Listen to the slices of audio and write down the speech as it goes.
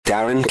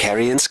Darren,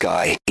 Kerry and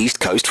Sky, East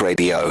Coast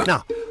Radio.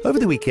 Now, over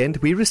the weekend,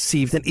 we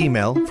received an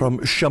email from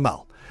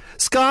Shamal.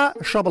 Sky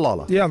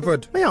Shabalala. Yeah, I'm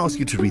good. May I ask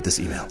you to read this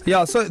email?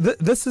 Yeah, so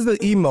this is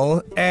the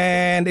email,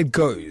 and it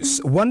goes,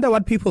 wonder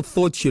what people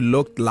thought you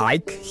looked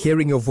like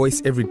hearing your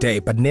voice every day,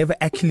 but never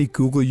actually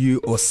Google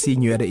you or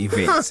seeing you at an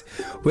event.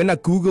 When I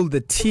Googled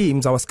the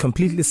teams, I was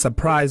completely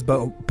surprised by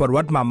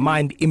what my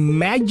mind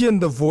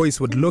imagined the voice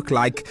would look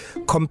like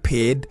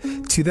compared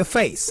to the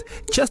face.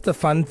 Just a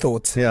fun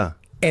thought. Yeah.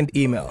 And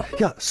email.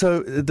 Yeah, so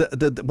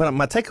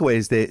my takeaway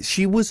is there,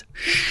 she was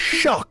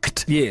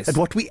shocked at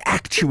what we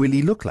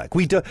actually look like.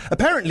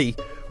 Apparently,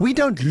 we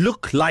don't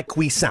look like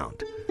we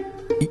sound.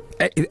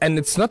 And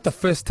it's not the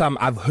first time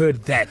I've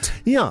heard that.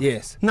 Yeah.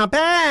 Yes. Now,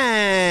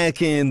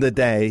 back in the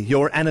day,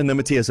 your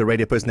anonymity as a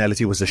radio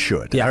personality was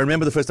assured. Yeah. I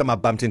remember the first time I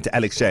bumped into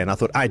Alex J, and I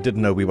thought, I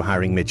didn't know we were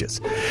hiring midgets.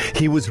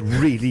 He was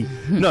really...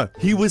 No,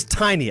 he was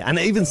tiny. And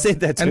I even said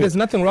that to him. And there's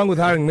nothing wrong with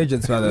hiring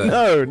midgets, by the way.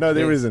 No,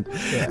 there isn't.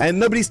 Yeah. And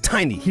nobody's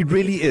tiny. He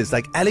really is.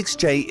 Like, Alex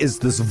J is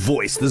this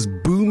voice, this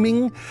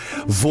booming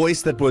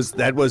voice that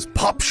was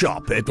pop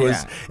shop.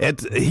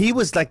 He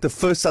was like the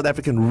first South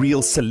African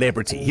real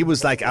celebrity. He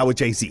was like our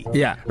Jay-Z.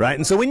 Yeah. Right?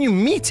 And so when you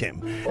meet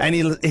him and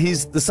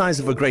he's the size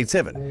of a grade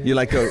 7, you're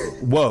like,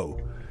 whoa,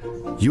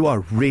 you are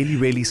really,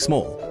 really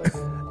small.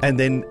 And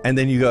then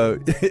you go,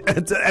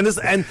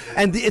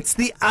 and it's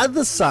the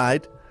other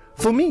side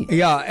for me.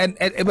 Yeah,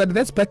 but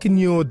that's back in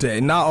your day.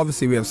 Now,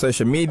 obviously, we have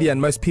social media and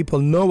most people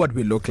know what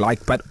we look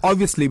like, but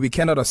obviously we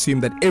cannot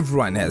assume that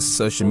everyone has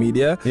social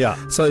media. Yeah.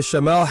 So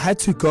Shamel had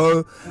to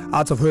go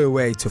out of her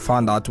way to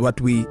find out what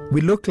we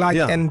look like,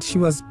 and she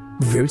was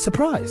very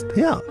surprised.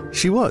 Yeah,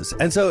 she was.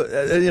 And so,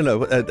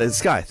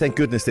 Sky, thank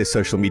goodness there's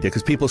social media,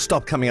 because people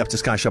stop coming up to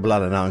Sky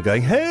Shabalala now and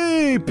going,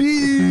 hey,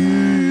 Beast.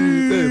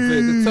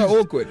 It's so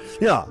awkward.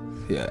 Yeah.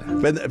 Yeah.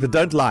 But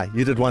don't lie,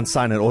 you did once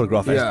sign an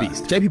autograph as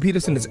Beast. JP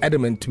Peterson is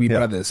adamant to be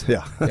brothers.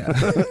 Yeah.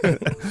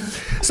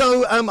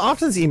 So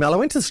after this email, I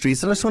went to the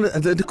streets and I just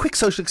wanted a quick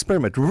social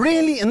experiment.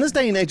 Really, in this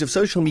day and age of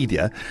social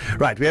media,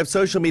 right, we have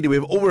social media,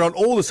 we're on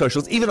all the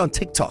socials, even on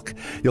TikTok,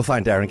 you'll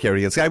find Darren,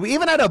 Kerry and Sky. We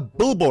even had a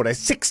billboard, a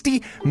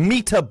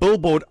 60-meter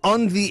billboard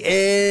on the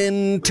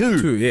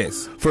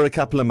N2 for a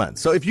couple of months.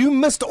 So if you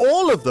missed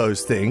all of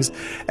those things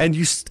and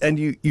you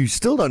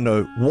still don't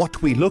know what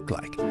we look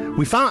like,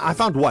 I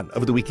found one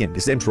over the weekend.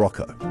 His name's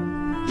Rocco.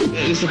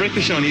 There's a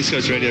breakfast show on East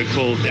Coast Radio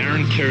called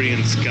Darren, Kerry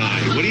and Sky.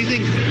 What do you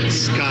think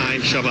Sky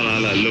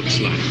Shabalala looks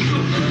like?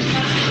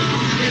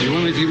 Do you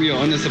want me to give me your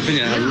honest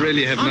opinion? I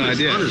really have no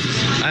idea.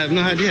 I have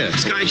no idea.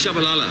 Sky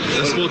Shabalala,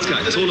 the sports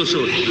guy, tall or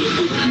short?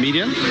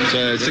 Medium,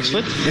 so 6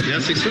 foot. Yeah,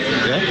 6 foot?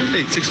 Yeah.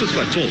 Hey, 6 foot's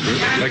quite tall,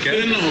 bro.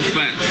 Okay. Thin or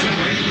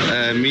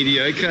fat?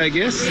 Mediocre, I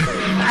guess.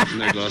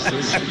 No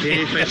glasses.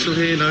 Hair, facial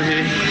hair, no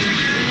hair?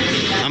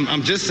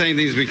 I'm just saying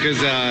things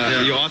because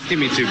you're asking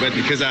me to, but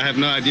because I have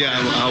no idea,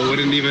 I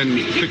wouldn't even...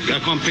 I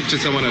can't picture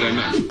someone I don't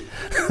know.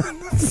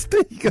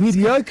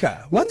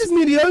 Mediocre. What is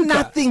mediocre?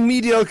 Nothing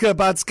mediocre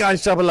about Sky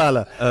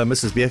Shabalala.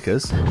 Mrs.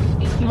 Bierkes.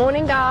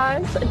 Morning,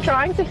 guys.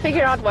 Trying to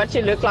figure out what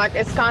you look like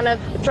is kind of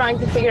trying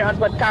to figure out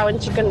what cow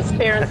and chicken's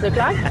parents look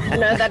like. You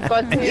know, that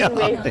cartoon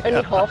where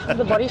only half of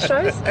the body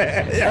shows.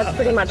 That's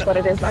pretty much what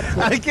it is like.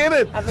 I get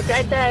it. Have a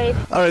great day.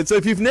 All right, so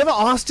if you've never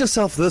asked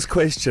yourself this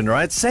question,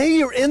 right, say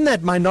you're in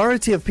that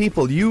minority of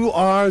people. You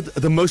are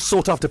the most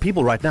sought after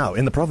people right now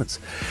in the province.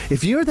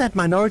 If you're that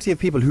minority of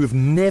people who have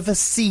never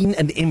seen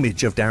an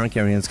image of Darren,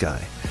 Kerry and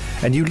Sky,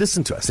 and you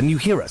listen to us and you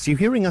hear us, you're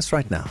hearing us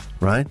right now,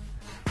 right?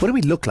 What do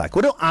we look like?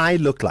 What do I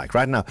look like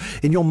right now?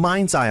 In your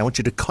mind's eye, I want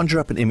you to conjure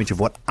up an image of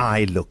what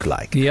I look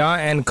like. Yeah,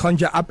 and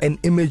conjure up an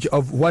image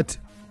of what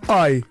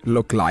I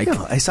look like.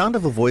 Yeah, a sound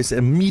of a voice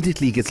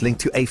immediately gets linked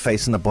to a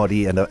face and a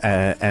body and a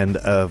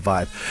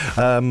vibe.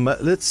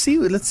 Let's see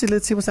what's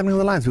happening on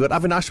the lines. We've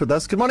got Avinash with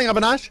us. Good morning,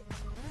 Avinash.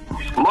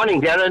 Morning,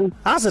 Darren.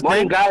 How's it,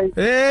 morning, guys?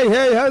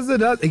 Hey, how's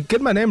it?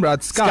 Get my name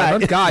right, Sky,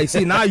 not Guy.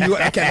 See, now you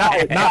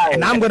okay?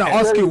 Now I'm gonna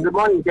ask you. Good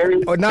morning,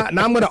 Kerry. Oh, now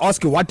I'm gonna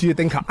ask you. What do you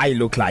think I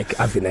look like,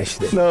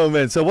 Avinash? No,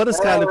 man. So what does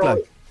Sky look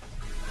like?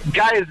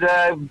 Guys,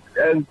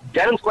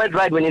 Darren's quite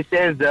right when he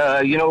says,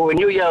 when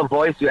you hear a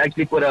voice, you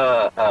actually put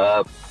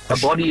a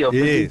body of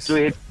to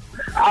it.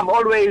 I've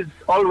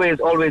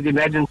always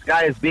imagined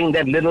Sky as being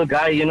that little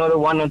guy, the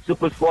one on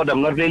Super Sport.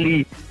 I'm not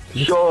really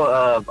sure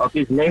of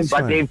his name,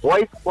 but their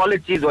voice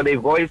qualities or their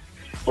voice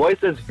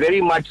is very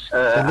much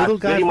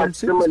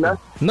similar.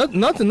 Not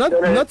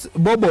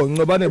Bobo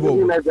Ngobane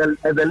Bobo.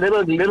 As a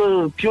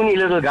little puny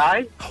little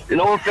guy.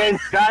 No offense,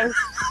 Sky.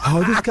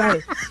 Oh, this guy.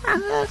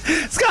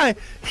 Sky,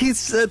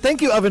 he's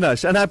thank you,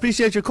 Avinash, and I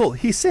appreciate your call.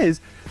 He says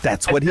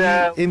that's what he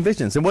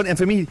envisions, and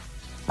for me.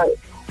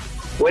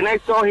 When I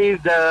saw his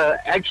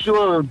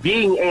actual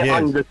being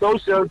on the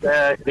socials,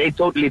 they're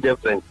totally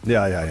different.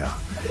 Yeah.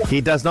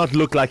 He does not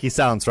look like he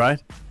sounds, right?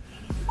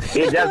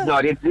 He does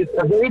not. It's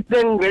a very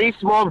thin, very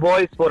small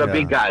voice for a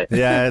big guy.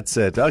 Yeah, that's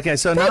it. Okay,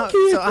 so now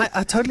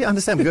I totally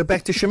understand. We go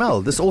back to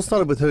Shamel. This all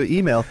started with her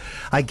email.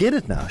 I get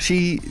it now.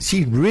 She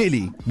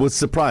really was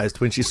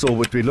surprised when she saw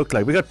what we look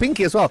like. We got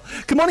Pinky as well.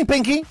 Good morning,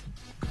 Pinky.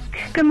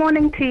 Good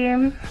morning,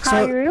 team.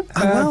 How are you?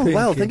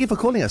 Well, thank you for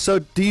calling us. So,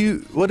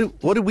 what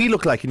do we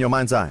look like in your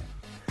mind's eye?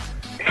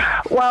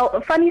 Well,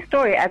 a funny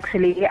story,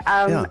 actually.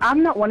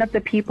 I'm not one of the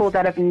people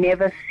that have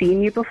never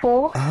seen you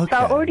before, so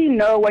I already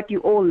know what you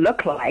all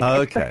look like.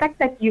 It's the fact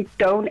that you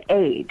don't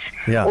age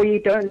or you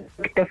don't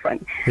look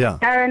different.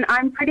 Darren,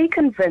 I'm pretty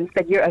convinced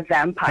that you're a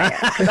vampire.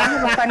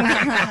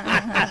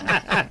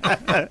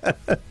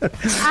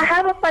 I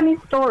have a funny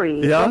story.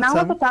 When I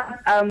was about,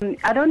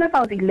 I don't know if I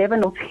was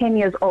 11 or 10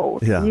 years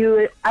old.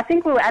 I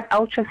think we were at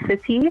Ultra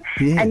City,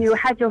 and you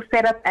had your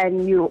setup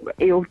and you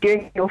were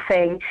doing your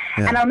thing.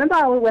 And I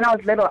remember when I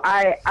was little,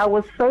 I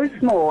was so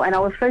small and I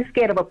was so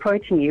scared of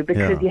approaching you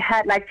because you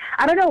had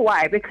I don't know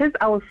why, because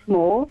I was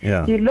small,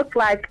 you looked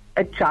like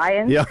a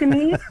giant to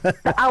me. So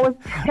I was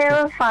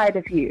terrified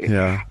of you.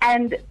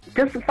 And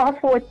just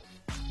fast forward,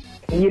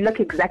 you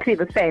look exactly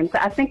the same. So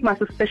I think my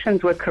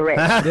suspicions were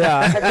correct.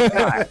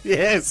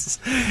 Yes.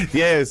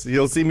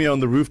 You'll see me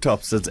on the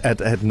rooftops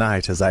at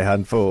night as I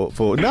hunt for.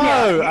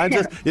 No, I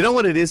just. You know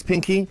what it is,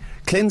 Pinky?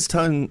 Cleanse,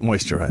 tone,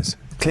 moisturize.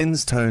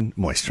 Cleanse, tone,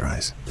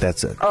 moisturize.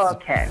 That's it.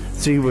 Okay.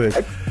 3 words.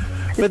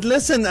 But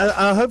listen,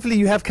 hopefully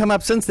you have come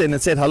up since then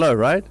and said hello,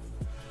 right?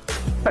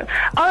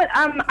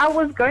 I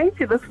was going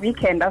to this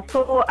weekend. I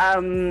saw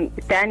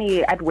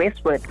Danny at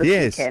Westwood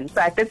this weekend,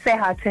 so I did say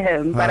hi to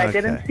him, but I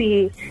didn't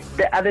see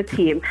the other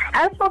team.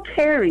 As for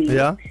Carrie,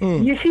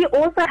 she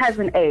also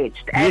hasn't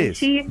aged, and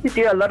she used to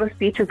do a lot of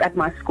speeches at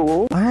my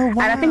school. And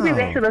I think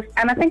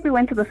we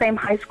went to the same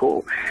high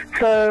school.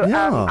 So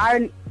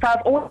I've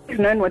always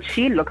known what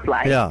she looks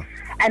like.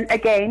 And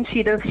again,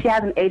 she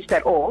hasn't aged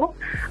at all.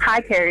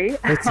 Hi, Carrie.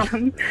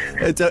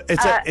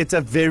 It's a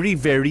very,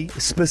 very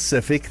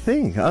specific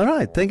thing. All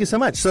right, thank you so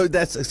much. So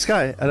that's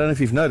Sky. I don't know if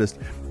you've noticed,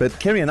 but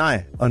Carrie and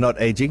I are not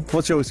aging.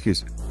 What's your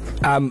excuse?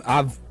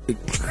 I've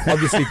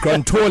obviously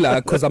grown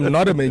taller because I'm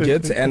not a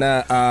midget and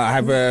I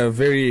have a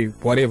very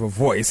whatever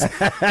voice.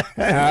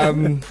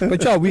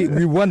 But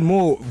we want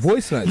more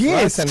voice notes.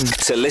 Yes. Right?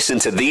 To listen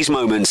to these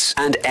moments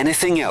and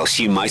anything else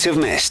you might have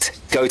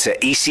missed, go to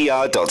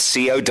ecr.co.za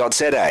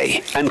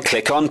and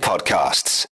click on podcasts.